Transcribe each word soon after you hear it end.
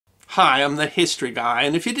Hi, I'm the History Guy,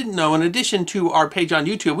 and if you didn't know, in addition to our page on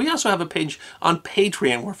YouTube, we also have a page on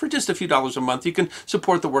Patreon where for just a few dollars a month you can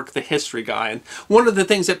support the work of the History Guy. And one of the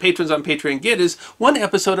things that patrons on Patreon get is one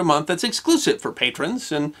episode a month that's exclusive for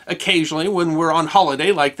patrons, and occasionally when we're on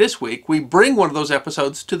holiday like this week, we bring one of those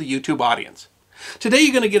episodes to the YouTube audience. Today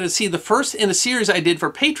you're going to get to see the first in a series I did for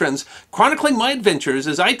patrons, chronicling my adventures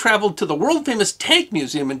as I traveled to the world-famous Tank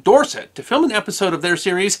Museum in Dorset to film an episode of their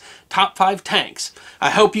series, Top 5 Tanks. I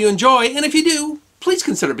hope you enjoy, and if you do, please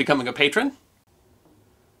consider becoming a patron.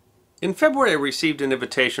 In February, I received an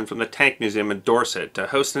invitation from the Tank Museum in Dorset to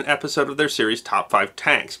host an episode of their series, Top 5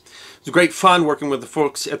 Tanks. It was great fun working with the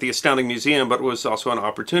folks at the astounding museum, but it was also an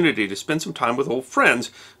opportunity to spend some time with old friends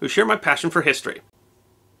who share my passion for history.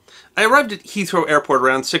 I arrived at Heathrow Airport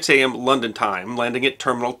around 6 a.m. London time, landing at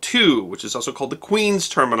Terminal 2, which is also called the Queen's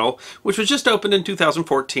Terminal, which was just opened in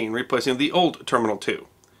 2014, replacing the old Terminal 2.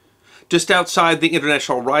 Just outside the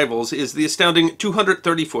international arrivals is the astounding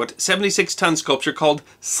 230-foot, 76-ton sculpture called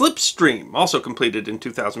Slipstream, also completed in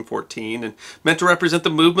 2014 and meant to represent the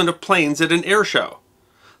movement of planes at an air show.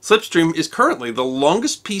 Slipstream is currently the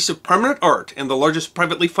longest piece of permanent art and the largest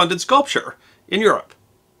privately funded sculpture in Europe.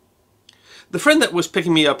 The friend that was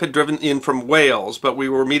picking me up had driven in from Wales, but we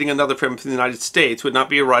were meeting another friend from the United States who would not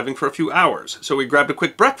be arriving for a few hours, so we grabbed a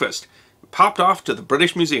quick breakfast and popped off to the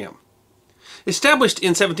British Museum. Established in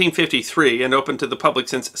 1753 and open to the public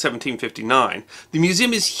since 1759, the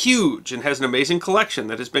museum is huge and has an amazing collection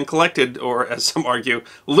that has been collected, or as some argue,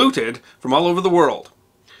 looted, from all over the world.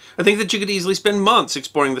 I think that you could easily spend months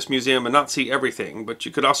exploring this museum and not see everything, but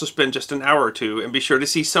you could also spend just an hour or two and be sure to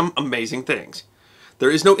see some amazing things. There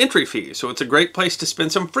is no entry fee, so it's a great place to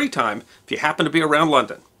spend some free time if you happen to be around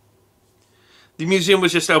London. The museum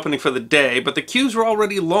was just opening for the day, but the queues were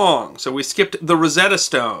already long, so we skipped the Rosetta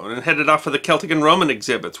Stone and headed off for the Celtic and Roman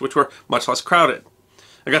exhibits, which were much less crowded.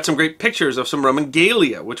 I got some great pictures of some Roman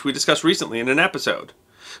Gallia, which we discussed recently in an episode.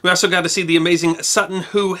 We also got to see the amazing Sutton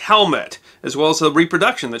Hoo helmet, as well as the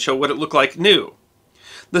reproduction that showed what it looked like new.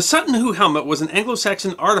 The Sutton Hoo helmet was an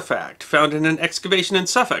Anglo-Saxon artifact found in an excavation in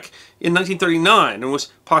Suffolk in 1939 and was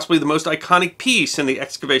possibly the most iconic piece in the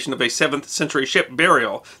excavation of a 7th century ship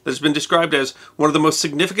burial that has been described as one of the most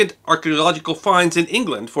significant archaeological finds in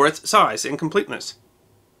England for its size and completeness.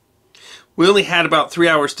 We only had about 3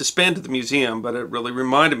 hours to spend at the museum, but it really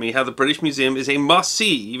reminded me how the British Museum is a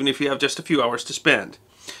must-see even if you have just a few hours to spend.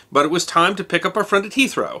 But it was time to pick up our friend at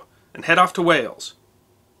Heathrow and head off to Wales.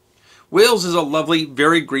 Wales is a lovely,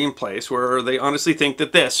 very green place where they honestly think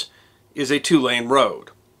that this is a 2-lane road.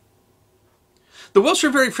 The Welsh are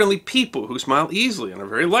very friendly people who smile easily and are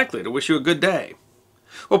very likely to wish you a good day.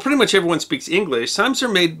 While pretty much everyone speaks English, signs are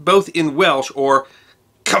made both in Welsh or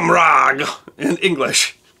Cymraeg in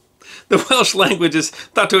English. The Welsh language is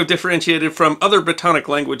thought to have differentiated from other Brittonic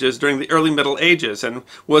languages during the early Middle Ages and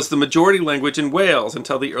was the majority language in Wales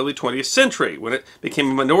until the early 20th century, when it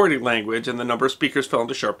became a minority language and the number of speakers fell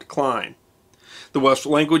into sharp decline. The Welsh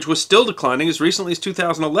language was still declining as recently as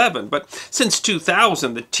 2011, but since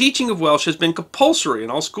 2000, the teaching of Welsh has been compulsory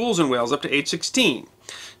in all schools in Wales up to age 16.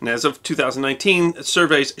 And as of 2019,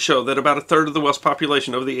 surveys show that about a third of the Welsh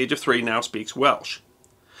population over the age of 3 now speaks Welsh.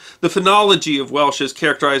 The phonology of Welsh is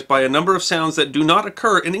characterized by a number of sounds that do not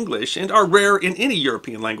occur in English and are rare in any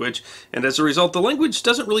European language, and as a result the language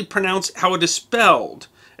doesn't really pronounce how it is spelled,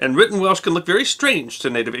 and written Welsh can look very strange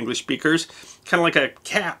to native English speakers, kind of like a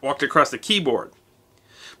cat walked across the keyboard.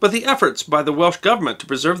 But the efforts by the Welsh government to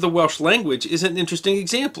preserve the Welsh language is an interesting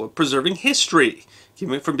example of preserving history,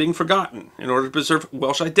 keeping it from being forgotten, in order to preserve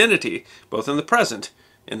Welsh identity, both in the present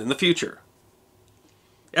and in the future.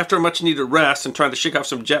 After a much-needed rest and trying to shake off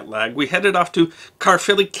some jet lag, we headed off to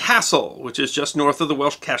Caerphilly Castle, which is just north of the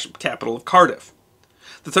Welsh capital of Cardiff.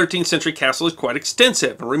 The 13th century castle is quite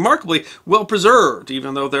extensive and remarkably well preserved,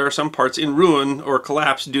 even though there are some parts in ruin or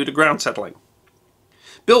collapse due to ground settling.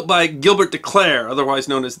 Built by Gilbert de Clare, otherwise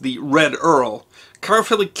known as the Red Earl,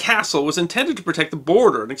 Caerphilly Castle was intended to protect the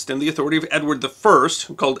border and extend the authority of Edward I,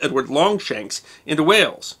 called Edward Longshanks, into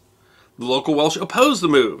Wales. The local Welsh opposed the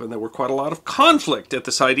move, and there were quite a lot of conflict at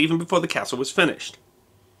the site even before the castle was finished.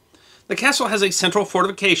 The castle has a central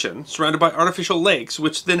fortification surrounded by artificial lakes,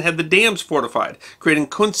 which then had the dams fortified, creating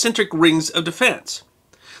concentric rings of defense.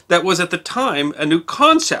 That was at the time a new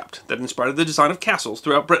concept that inspired the design of castles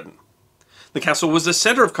throughout Britain. The castle was the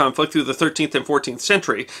center of conflict through the 13th and 14th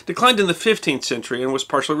century, declined in the 15th century, and was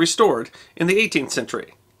partially restored in the 18th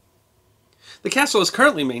century. The castle is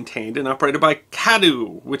currently maintained and operated by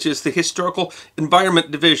Cadw, which is the Historical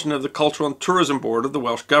Environment Division of the Cultural and Tourism Board of the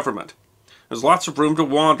Welsh Government. There's lots of room to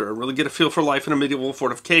wander and really get a feel for life in a medieval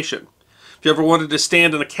fortification. If you ever wanted to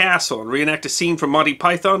stand in a castle and reenact a scene from Monty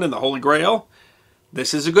Python and the Holy Grail,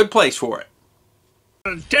 this is a good place for it.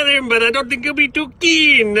 Tell him, but I don't think he'll be too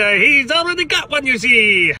keen. He's already got one, you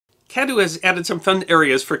see. Cadw has added some fun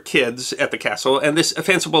areas for kids at the castle, and this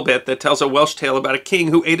fanciful bit that tells a Welsh tale about a king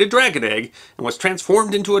who ate a dragon egg and was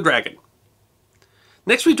transformed into a dragon.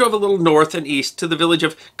 Next we drove a little north and east to the village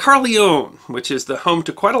of Caerleon, which is the home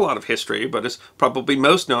to quite a lot of history, but is probably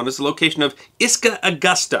most known as the location of Isca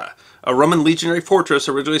Augusta, a Roman legionary fortress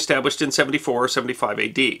originally established in 74 or 75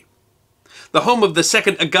 AD. The home of the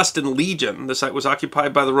Second Augustan Legion, the site was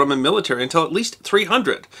occupied by the Roman military until at least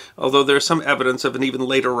 300, although there is some evidence of an even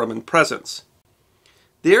later Roman presence.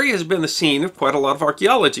 The area has been the scene of quite a lot of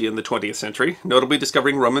archaeology in the 20th century, notably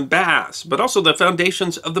discovering Roman baths, but also the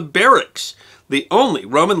foundations of the barracks, the only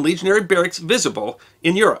Roman legionary barracks visible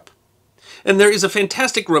in Europe. And there is a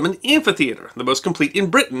fantastic Roman amphitheater, the most complete in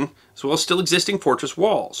Britain, as well as still existing fortress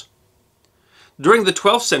walls. During the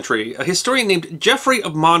 12th century, a historian named Geoffrey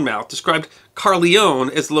of Monmouth described Caerleon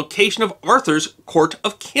as the location of Arthur's court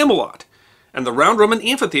of Camelot, and the round Roman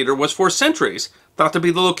amphitheater was for centuries thought to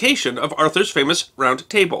be the location of Arthur's famous Round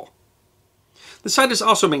Table. The site is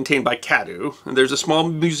also maintained by Cadw, and there's a small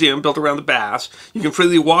museum built around the baths. You can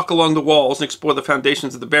freely walk along the walls and explore the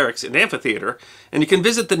foundations of the barracks and amphitheater, and you can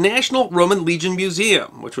visit the National Roman Legion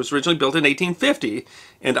Museum, which was originally built in 1850,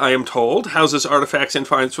 and I am told houses artifacts and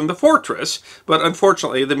finds from the fortress, but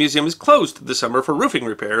unfortunately the museum is closed this summer for roofing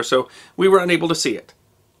repair, so we were unable to see it.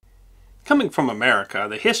 Coming from America,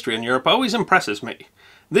 the history in Europe always impresses me.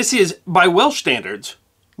 This is, by Welsh standards,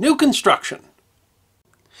 new construction.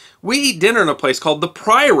 We eat dinner in a place called the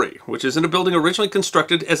Priory, which is in a building originally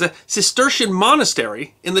constructed as a Cistercian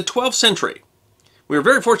monastery in the 12th century. We are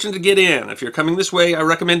very fortunate to get in. If you're coming this way, I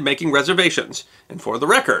recommend making reservations. And for the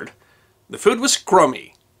record, the food was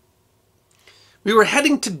scrummy. We were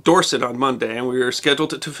heading to Dorset on Monday, and we were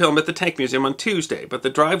scheduled to film at the Tank Museum on Tuesday, but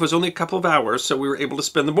the drive was only a couple of hours, so we were able to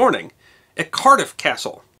spend the morning at Cardiff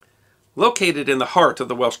Castle. Located in the heart of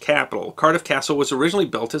the Welsh capital, Cardiff Castle was originally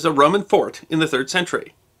built as a Roman fort in the 3rd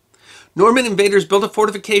century. Norman invaders built a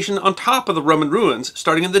fortification on top of the Roman ruins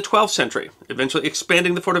starting in the 12th century, eventually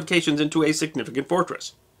expanding the fortifications into a significant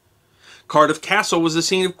fortress. Cardiff Castle was the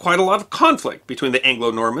scene of quite a lot of conflict between the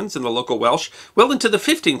Anglo-Normans and the local Welsh well into the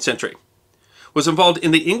 15th century. Was involved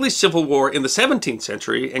in the English Civil War in the 17th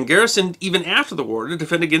century and garrisoned even after the war to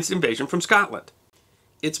defend against invasion from Scotland.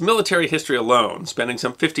 Its military history alone, spanning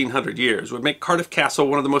some 1500 years, would make Cardiff Castle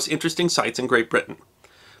one of the most interesting sites in Great Britain.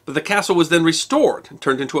 But the castle was then restored and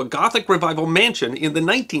turned into a Gothic revival mansion in the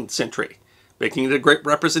 19th century, making it a great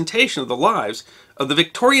representation of the lives of the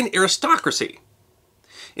Victorian aristocracy.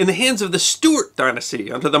 In the hands of the Stuart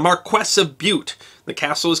dynasty under the Marquess of Bute, the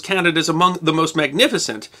castle is counted as among the most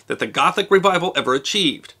magnificent that the Gothic revival ever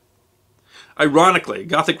achieved. Ironically,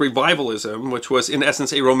 Gothic revivalism, which was in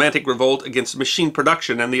essence a romantic revolt against machine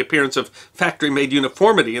production and the appearance of factory-made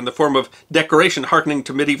uniformity in the form of decoration harkening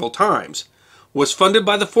to medieval times, was funded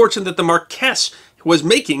by the fortune that the Marquess was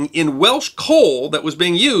making in Welsh coal that was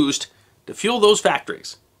being used to fuel those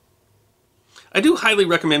factories. I do highly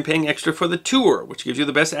recommend paying extra for the tour, which gives you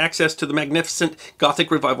the best access to the magnificent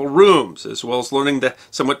Gothic revival rooms, as well as learning the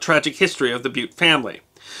somewhat tragic history of the Bute family.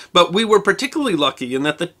 But we were particularly lucky in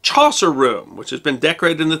that the Chaucer Room, which has been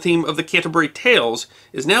decorated in the theme of the Canterbury Tales,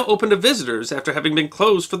 is now open to visitors after having been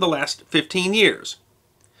closed for the last 15 years.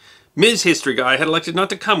 Ms. History Guy had elected not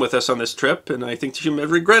to come with us on this trip, and I think she may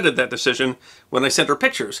have regretted that decision when I sent her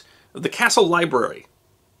pictures of the castle library.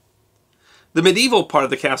 The medieval part of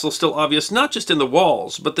the castle is still obvious not just in the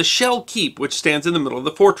walls, but the shell keep which stands in the middle of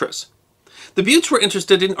the fortress. The Butes were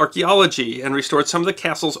interested in archaeology and restored some of the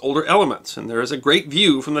castle's older elements, and there is a great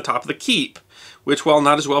view from the top of the keep, which, while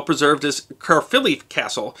not as well preserved as Caerphilly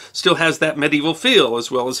Castle, still has that medieval feel as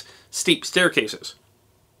well as steep staircases.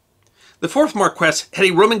 The 4th Marquess had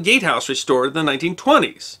a Roman gatehouse restored in the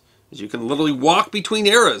 1920s, as you can literally walk between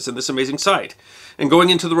eras in this amazing site. And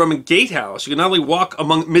going into the Roman gatehouse, you can not only walk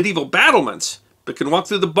among medieval battlements, but can walk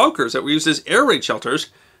through the bunkers that were used as air raid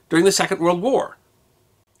shelters during the Second World War.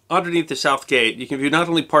 Underneath the south gate, you can view not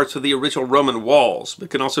only parts of the original Roman walls,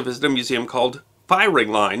 but can also visit a museum called Firing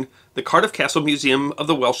Line, the Cardiff Castle Museum of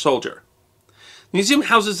the Welsh Soldier. The museum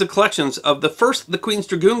houses the collections of the 1st the Queen's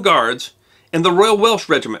Dragoon Guards and the Royal Welsh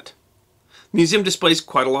Regiment. The museum displays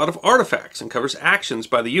quite a lot of artifacts and covers actions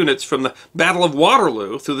by the units from the Battle of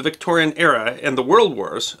Waterloo through the Victorian era and the World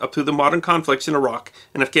Wars up through the modern conflicts in Iraq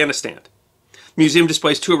and Afghanistan. The museum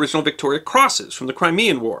displays 2 original Victoria Crosses from the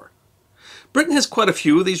Crimean War. Britain has quite a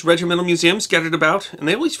few of these regimental museums scattered about, and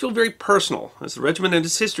they always feel very personal, as the regiment and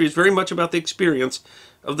its history is very much about the experience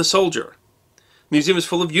of the soldier. museum is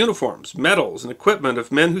full of uniforms, medals, and equipment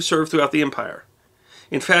of men who served throughout the empire.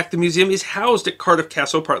 In fact, the museum is housed at Cardiff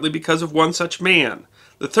Castle partly because of one such man,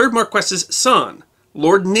 the 3rd Marquess's son,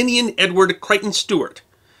 Lord Ninian Edward Crichton Stuart,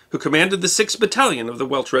 who commanded the 6th Battalion of the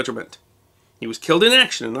Welsh Regiment. He was killed in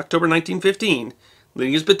action in October 1915,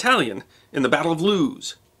 leading his battalion in the Battle of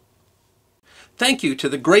Lewes. Thank you to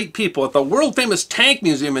the great people at the world-famous Tank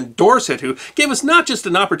Museum in Dorset who gave us not just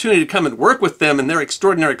an opportunity to come and work with them in their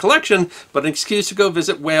extraordinary collection, but an excuse to go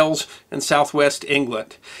visit Wales and southwest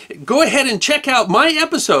England. Go ahead and check out my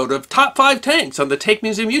episode of Top 5 Tanks on the Tank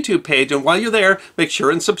Museum YouTube page, and while you're there, make sure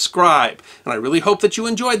and subscribe. And I really hope that you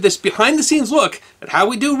enjoyed this behind-the-scenes look at how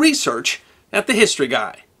we do research at the History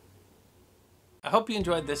Guy. I hope you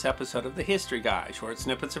enjoyed this episode of The History Guy, short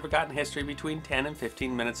snippets of forgotten history between 10 and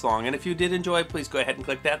 15 minutes long. And if you did enjoy, please go ahead and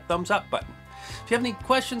click that thumbs up button. If you have any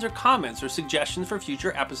questions or comments or suggestions for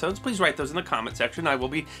future episodes, please write those in the comment section. I will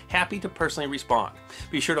be happy to personally respond.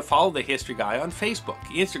 Be sure to follow The History Guy on Facebook,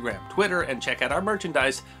 Instagram, Twitter, and check out our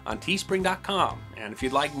merchandise on teespring.com. And if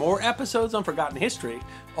you'd like more episodes on forgotten history,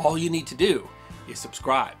 all you need to do is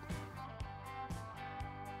subscribe.